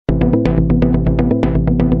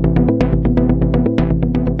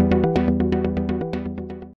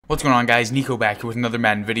What's going on, guys? Niko back here with another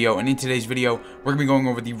Madden video, and in today's video, we're gonna be going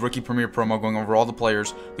over the Rookie Premier promo, going over all the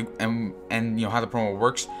players, and you know how the promo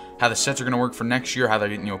works, how the sets are gonna work for next year, how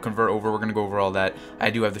they convert over. We're gonna go over all that. I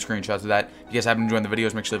do have the screenshots of that. If you guys have been enjoying the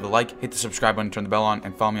videos, make sure to leave a like, hit the subscribe button, turn the bell on,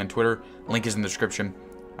 and follow me on Twitter. Link is in the description.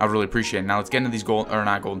 I would really appreciate it. Now let's get into these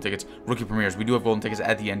golden tickets, Rookie Premiers. We do have golden tickets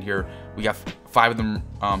at the end here. We got 5 of them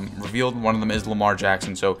revealed. One of them is Lamar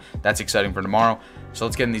Jackson, so that's exciting for tomorrow. So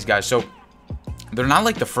let's get in these guys. So they're not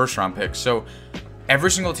like the first round picks. So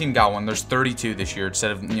every single team got one. There's 32 this year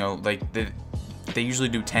instead of, like they usually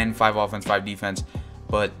do 10, 5 offense, 5 defense.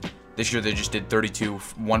 But this year they just did 32,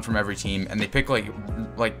 one from every team. And they pick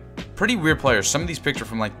like pretty weird players. Some of these picks are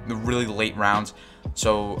from like the really late rounds.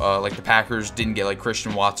 So like the Packers didn't get like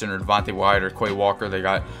Christian Watson or Devontae Wyatt or Quay Walker. They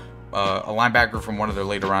got a linebacker from one of their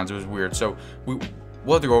later rounds. It was weird. So we'll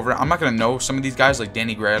have to go over it. I'm not going to know some of these guys like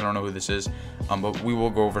Danny Gray. I don't know who this is. But we will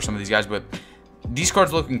go over some of these guys. But these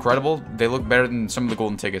cards look incredible. They look better than some of the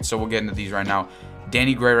golden tickets, so we'll get into these right now.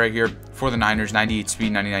 Danny Gray right here for the Niners, 98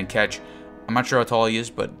 speed, 99 catch. I'm not sure how tall he is,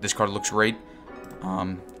 but this card looks great.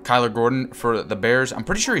 Kyler Gordon for the Bears. I'm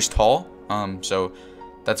pretty sure he's tall. So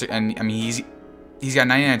that's, and I mean he's got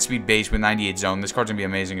 99 speed base with 98 zone. This card's gonna be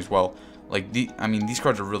amazing as well. Like these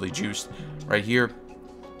cards are really juiced right here.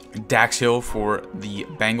 Dax Hill for the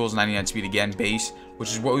Bengals, 99 speed again, base,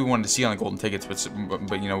 which is what we wanted to see on the golden tickets, but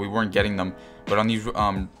we weren't getting them. But on these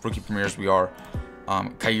rookie premieres, we are.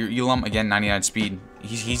 Kaiir Elam again, 99 speed.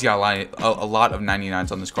 He's got a lot of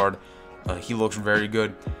 99s on this card. He looks very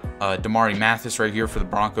good. Damari Mathis right here for the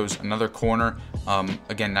Broncos, another corner.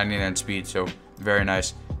 Again, 99 speed, so very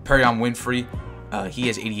nice. Perion Winfrey. He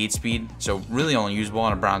has 88 speed, so really only usable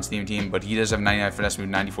on a Browns team, but he does have 99 finesse move,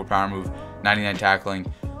 94 power move, 99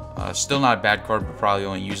 tackling. Still not a bad card, but probably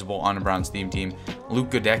only usable on a Browns team.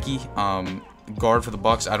 Luke Goedeke, guard for the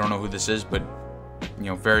Bucks. I don't know who this is, but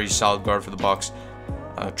very solid guard for the Bucks.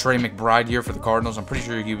 Trey McBride here for the Cardinals. I'm pretty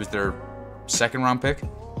sure he was their second round pick.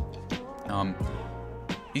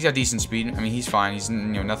 He's got decent speed. I mean, he's fine. He's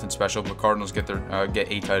nothing special, but Cardinals get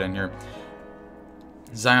a tight end here.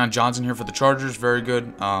 Zion Johnson here for the Chargers, very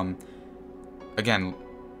good. Again,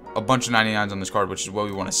 a bunch of 99s on this card, which is what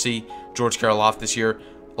we want to see. George Karloff this year,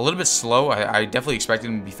 a little bit slow. I definitely expected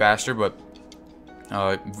him to be faster, but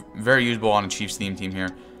very usable on a Chiefs team here.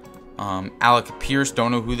 Alec Pierce,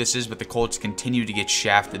 don't know who this is, but the Colts continue to get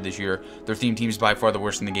shafted this year. Their team is by far the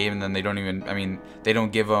worst in the game, and then they don't even, they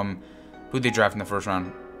don't give them, who'd they draft in the first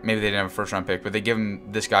round? Maybe they didn't have a first round pick, but they give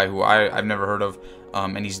him this guy who I've never heard of,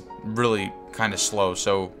 and he's really kind of slow,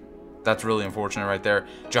 so that's really unfortunate right there.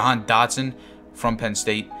 Jahan Dotson from Penn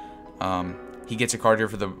State. He gets a card here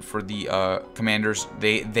for the Commanders.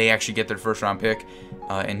 They actually get their first round pick,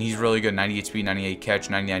 and he's really good. 98 speed, 98 catch,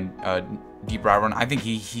 99 deep route run. I think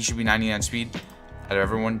he should be 99 speed out of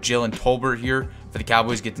everyone. Jalen Tolbert here for the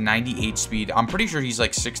Cowboys gets 98 speed. I'm pretty sure he's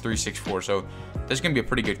like 6'3", 6'4", so this is gonna be a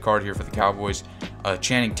pretty good card here for the Cowboys.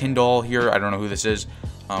 Channing Tindall here. I don't know who this is.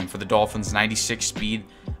 For the Dolphins, 96 speed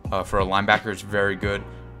for a linebacker. It's very good.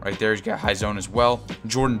 Right there, he's got high zone as well.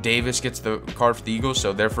 Jordan Davis gets the card for the Eagles,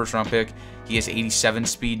 so their first round pick. He has 87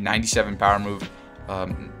 speed, 97 power move.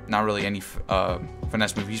 Not really any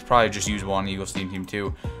finesse move. He's probably just usable on the Eagles team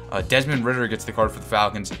too. Desmond Ridder gets the card for the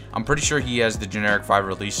Falcons. I'm pretty sure he has the generic 5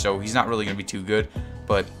 release, so he's not really going to be too good.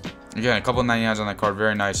 But again, a couple of 99s on that card,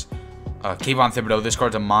 very nice. Kayvon Thibodeau, this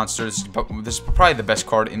card's a monster. This is probably the best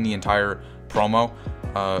card in the entire promo.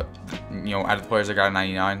 Out of the players that got a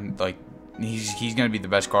 99, like he's going to be the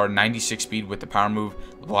best card. 96 speed with the power move,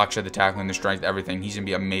 the block shed, the tackling, the strength, everything. He's going to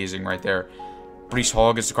be amazing right there. Breece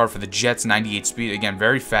Hall gets the card for the Jets, 98 speed. Again,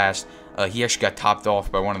 very fast. He actually got topped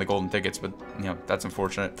off by one of the golden tickets, but that's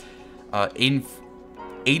unfortunate.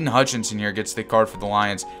 Aiden Hutchinson here gets the card for the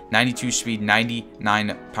Lions, 92 speed,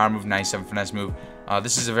 99 power move, 97 finesse move.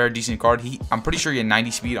 This is a very decent card. I'm pretty sure he had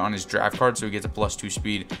 90 speed on his draft card, so he gets a +2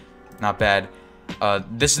 speed. Not bad.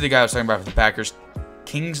 This is the guy I was talking about for the Packers,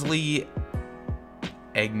 Kingsley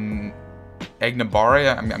Egnabare.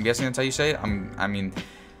 I'm guessing that's how you say it.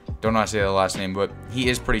 Don't know how to say the last name, but he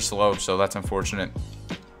is pretty slow, so that's unfortunate.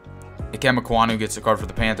 Ikem Ekwonu gets the card for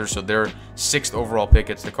the Panthers, so their 6th overall pick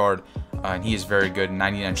gets the card, and he is very good.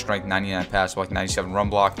 99 strength, 99 pass block, 97 run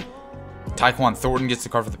block. Tyquan Thornton gets the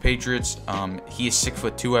card for the Patriots. He is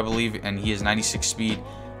 6'2", I believe, and he has 96 speed.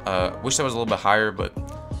 Wish that was a little bit higher, but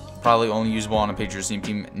probably only usable on a Patriots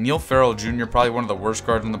team. Neil Farrell Jr., probably one of the worst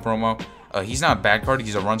cards in the promo. He's not a bad card.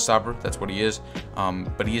 He's a run stopper. That's what he is.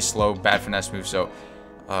 But he is slow, bad finesse move, so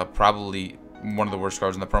probably one of the worst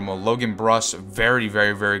cards in the promo. Logan Bruss, very,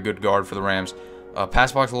 very, very good guard for the Rams.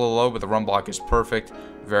 Pass block's a little low, but the run block is perfect.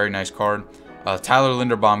 Very nice card. Tyler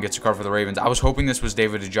Linderbaum gets a card for the Ravens. I was hoping this was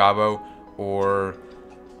David Ojabo, or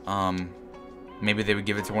maybe they would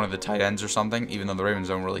give it to one of the tight ends or something, even though the Ravens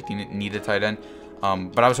don't really need a tight end.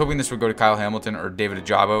 But I was hoping this would go to Kyle Hamilton or David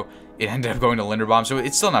Ojabo. It ended up going to Linderbaum, so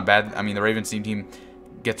it's still not bad. I mean, the Ravens team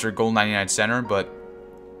gets their gold 99 center, but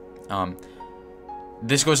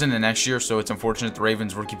this goes into next year, so it's unfortunate the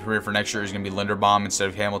Ravens' rookie premier for next year is going to be Linderbaum instead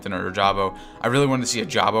of Hamilton or Ojabo. I really wanted to see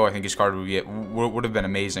Ojabo. I think his card would have been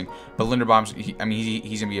amazing. But Linderbaum's, he's going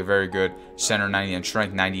to be a very good center, 99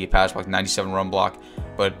 strength, 98 pass block, 97 run block.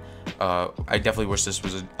 But I definitely wish this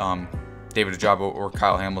was David Ojabo or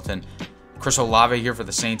Kyle Hamilton. Chris Olave here for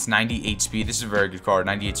the Saints, 98 speed. This is a very good card,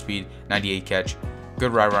 98 speed, 98 catch.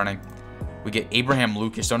 Good route running. We get Abraham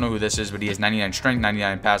Lucas. Don't know who this is, but he has 99 strength,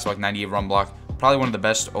 99 pass block, 98 run block. Probably one of the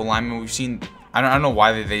best O-linemen we've seen. I don't know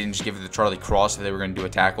why they didn't just give it to Charlie Cross if they were going to do a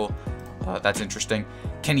tackle. That's interesting.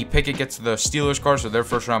 Kenny Pickett gets the Steelers card, so their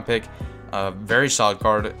first-round pick. Very solid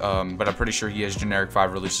card, but I'm pretty sure he has generic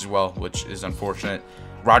 5 release as well, which is unfortunate.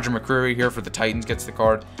 Roger McCreary here for the Titans gets the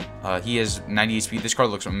card. He has 98 speed. This card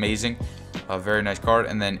looks amazing. Very nice card.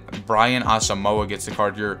 And then Brian Asamoah gets the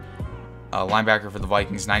card here. Linebacker for the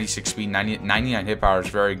Vikings, 96 speed, 99 hit power is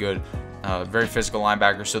very good. Very physical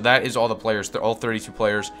linebacker. So that is all the players. They're all 32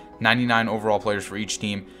 players, 99 overall players for each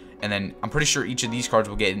team. And then I'm pretty sure each of these cards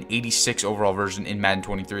will get an 86 overall version in Madden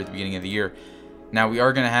 23 at the beginning of the year. Now we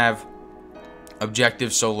are going to have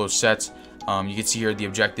objective solo sets. You can see here the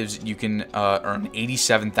objectives. You can earn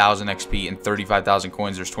 87,000 XP and 35,000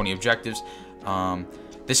 coins. There's 20 objectives.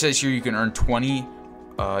 This says here you can earn 20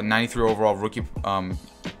 93 overall rookie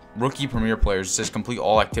premier players. It says complete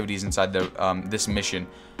all activities inside the this mission.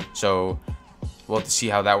 So we'll have to see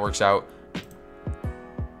how that works out.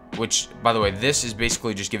 Which, by the way, this is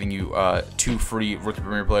basically just giving you 2 free rookie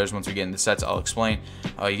premier players. Once we get into the sets, I'll explain.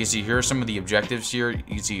 You can see here are some of the objectives here. You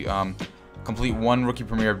can see complete 1 rookie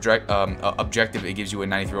premier objective. It gives you a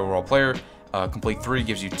 93 overall player. Complete 3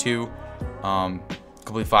 gives you 2.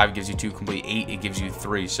 Complete 5 gives you 2. Complete 8 it gives you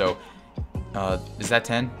 3. So is that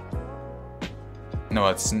 10? No,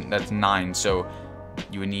 that's 9. So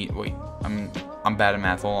you would need. Wait, I'm bad at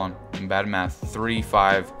math. Hold on, I'm bad at math. 3,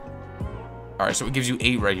 5. All right, so it gives you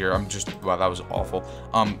 8 right here. Wow, that was awful.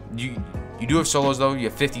 You do have solos though. You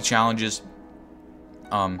have 50 challenges.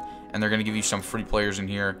 And they're gonna give you some free players in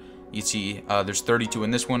here. You see, there's 32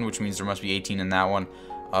 in this one, which means there must be 18 in that one.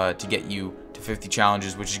 To get you to 50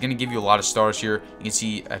 challenges, which is going to give you a lot of stars here. You can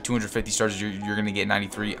see at 250 stars, you're going to get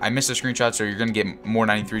 93. I missed a screenshot, so you're going to get more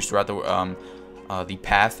 93s throughout the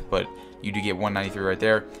path, but you do get 193 right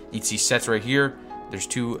there. You can see sets right here. There's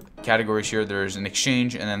 2 categories here. There's an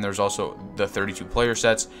exchange, and then there's also the 32 player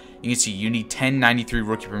sets. You can see you need 10 93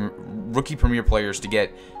 rookie premier players to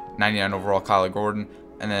get 99 overall Kyler Gordon,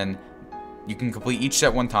 and then you can complete each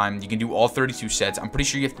set one time. You can do all 32 sets. I'm pretty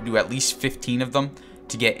sure you have to do at least 15 of them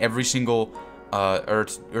to get every single, or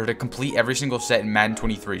to complete every single set in Madden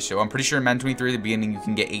 23. So I'm pretty sure in Madden 23 at the beginning you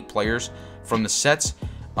can get 8 players from the sets,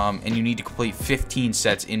 and you need to complete 15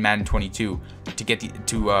 sets in Madden 22 to get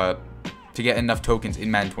to get enough tokens in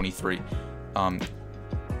Madden 23. And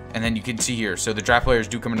then you can see here, so the draft players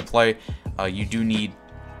do come into play. You do need,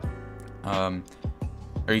 or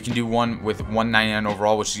you can do one with 199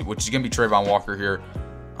 overall, which is going to be Trayvon Walker here.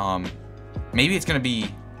 Maybe it's going to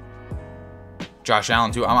be Josh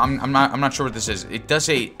Allen too. I'm not sure what this is. It does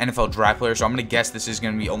say NFL draft player, so I'm gonna guess this is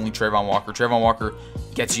gonna be only Trayvon Walker. Trayvon Walker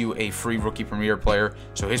gets you a free rookie premier player,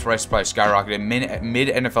 so his price is probably skyrocketed. Mid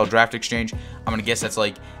NFL draft exchange, I'm gonna guess that's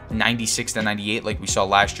like 96 to 98, like we saw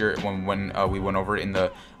last year when we went over it in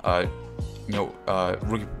the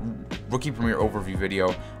rookie premier overview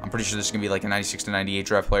video. I'm pretty sure this is gonna be like a 96 to 98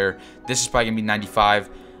 draft player. This is probably gonna be 95.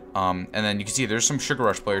 And then you can see there's some Sugar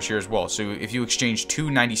Rush players here as well. So if you exchange 2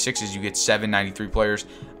 96s, you get 7 93 players.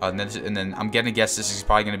 And then I'm gonna guess this is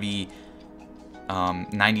probably gonna be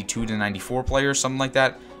 92 to 94 players, something like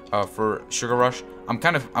that, for Sugar Rush. I'm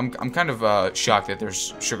kind of shocked that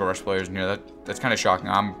there's Sugar Rush players in here. That's kind of shocking.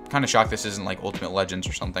 I'm kind of shocked this isn't like Ultimate Legends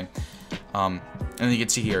or something. And then you can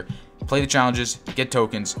see here, play the challenges, get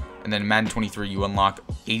tokens, and then in Madden 23 you unlock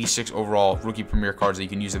 86 overall rookie premier cards that you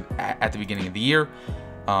can use at the beginning of the year.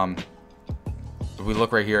 If we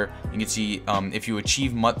look right here, you can see if you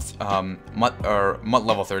achieve MUT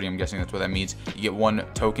level 30, I'm guessing that's what that means, you get 1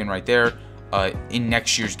 token right there in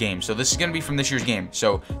next year's game. So this is going to be from this year's game.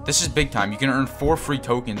 So this is big time. You can earn 4 free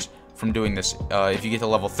tokens from doing this. If you get to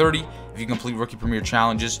level 30, if you complete Rookie Premier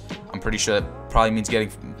challenges, I'm pretty sure that probably means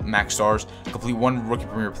getting max stars. Complete 1 Rookie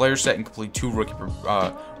Premier player set and complete 2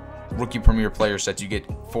 Rookie Premier player sets. You get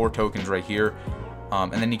 4 tokens right here.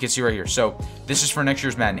 And then you can see right here. So this is for next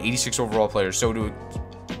year's Madden, 86 overall players. So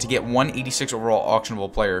to to get 186 overall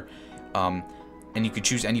auctionable player, and you could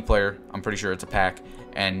choose any player. I'm pretty sure it's a pack,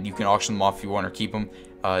 and you can auction them off if you want or keep them.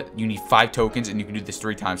 You need 5 tokens, and you can do this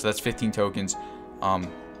 3 times, so that's 15 tokens.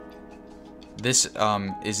 This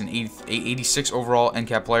is an 86 overall end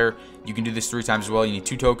cap player. You can do this 3 times as well. You need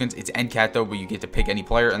 2 tokens. It's end cap though, but you get to pick any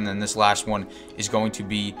player. And then this last one is going to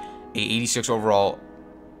be a 86 overall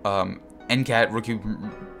end cap rookie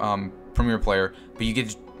premier player. But you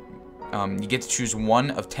get to choose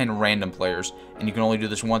 1 of 10 random players, and you can only do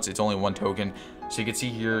this once. It's only 1 token. So you can see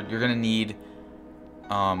here you're gonna need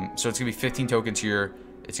so it's gonna be 15 tokens here.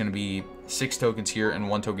 It's gonna be 6 tokens here and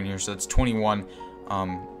 1 token here. So that's 21.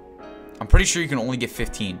 I'm pretty sure you can only get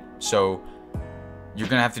 15, so you're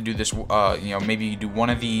gonna have to do this. You know, maybe you do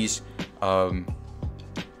one of these,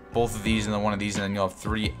 both of these, and then one of these, and then you'll have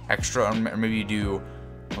 3 extra. Or maybe you do.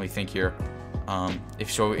 Let me think here.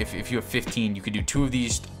 If you have 15, you could do 2 of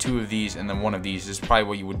these, and then 1 of these. This is probably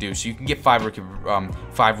what you would do. So you can get 5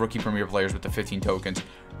 rookie premier players with the 15 tokens,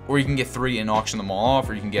 or you can get 3 and auction them all off,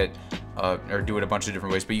 or you can get or do it a bunch of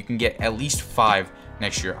different ways. But you can get at least 5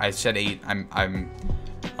 next year. I said 8.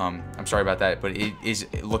 I'm sorry about that, but it is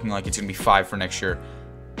looking like it's gonna be 5 for next year,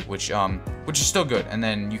 which is still good. And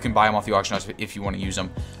then you can buy them off the auction house if you want to use them.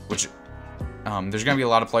 Which there's gonna be a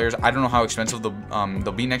lot of players. I don't know how expensive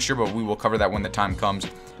they'll be next year, but we will cover that when the time comes.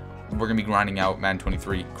 We're gonna be grinding out Madden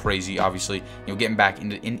 23 crazy, obviously. You know, getting back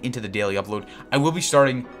into the daily upload. I will be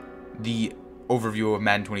starting the overview of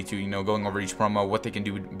Madden 22, you know, going over each promo, what they can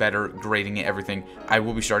do better, grading it, everything. I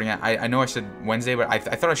will be starting it. I know I said Wednesday, but I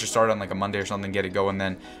thought I should start on like a Monday or something, get it going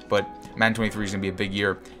then. But Madden 23 is going to be a big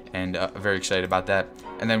year, and very excited about that.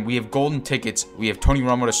 And then we have golden tickets. We have Tony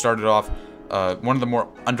Romo to start it off. One of the more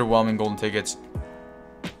underwhelming golden tickets.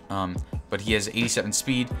 But he has 87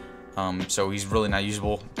 speed. So he's really not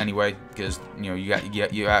usable anyway, because you know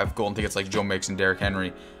you have golden tickets like Joe Mixon and Derrick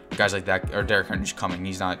Henry, guys like that. Or Derrick Henry's coming,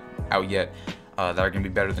 he's not out yet. That are going to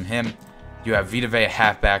be better than him. You have Vita Vea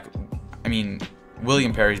halfback. I mean,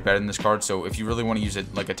 William Perry's better than this card, so if you really want to use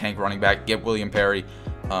it like a tank running back, get William Perry.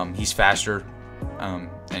 He's faster,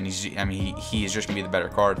 and he is just going to be the better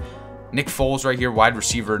card. Nick Foles right here, wide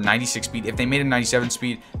receiver, 96 speed. If they made him 97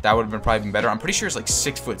 speed, that would have been probably been better. I'm pretty sure it's like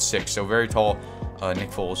 6'6", so very tall. Nick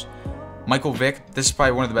Foles. Michael Vick. This is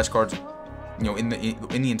probably one of the best cards, you know, in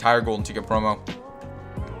the entire golden ticket promo.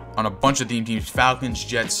 On a bunch of theme teams: Falcons,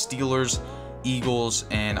 Jets, Steelers, Eagles,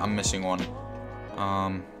 and I'm missing one.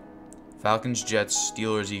 Falcons, Jets,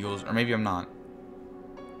 Steelers, Eagles, or maybe I'm not.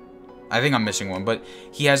 I think I'm missing one, but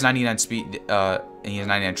he has 99 speed, and he has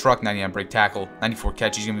 99 truck, 99 break tackle, 94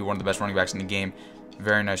 catch. He's going to be one of the best running backs in the game.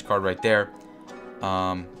 Very nice card right there.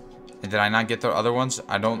 And did I not get the other ones?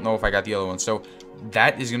 I don't know if I got the other ones. So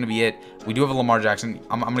that is going to be it. We do have a Lamar Jackson.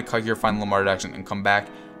 I'm going to cut here, find Lamar Jackson, and come back.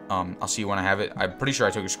 I'll see you when I have it. I'm pretty sure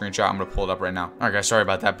I took a screenshot. I'm going to pull it up right now. All right, guys, sorry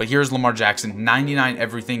about that. But here's Lamar Jackson, 99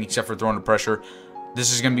 everything except for throwing the pressure.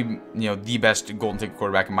 This is going to be, you know, the best golden ticket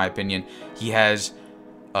quarterback in my opinion. He has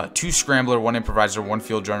 2 scrambler, 1 improviser, 1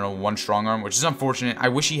 field general, 1 strong arm, which is unfortunate. I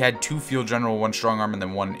wish he had 2 field general, 1 strong arm, and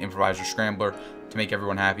then 1 improviser scrambler to make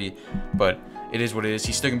everyone happy. But it is what it is.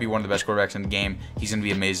 He's still going to be one of the best quarterbacks in the game. He's going to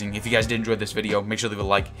be amazing. If you guys did enjoy this video, make sure to leave a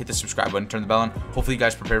like, hit the subscribe button, turn the bell on. Hopefully you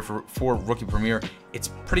guys prepared for Rookie Premier. It's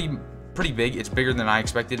pretty big. It's bigger than I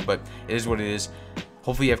expected, but it is what it is.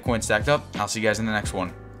 Hopefully you have coins stacked up. I'll see you guys in the next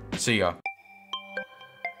one. See ya.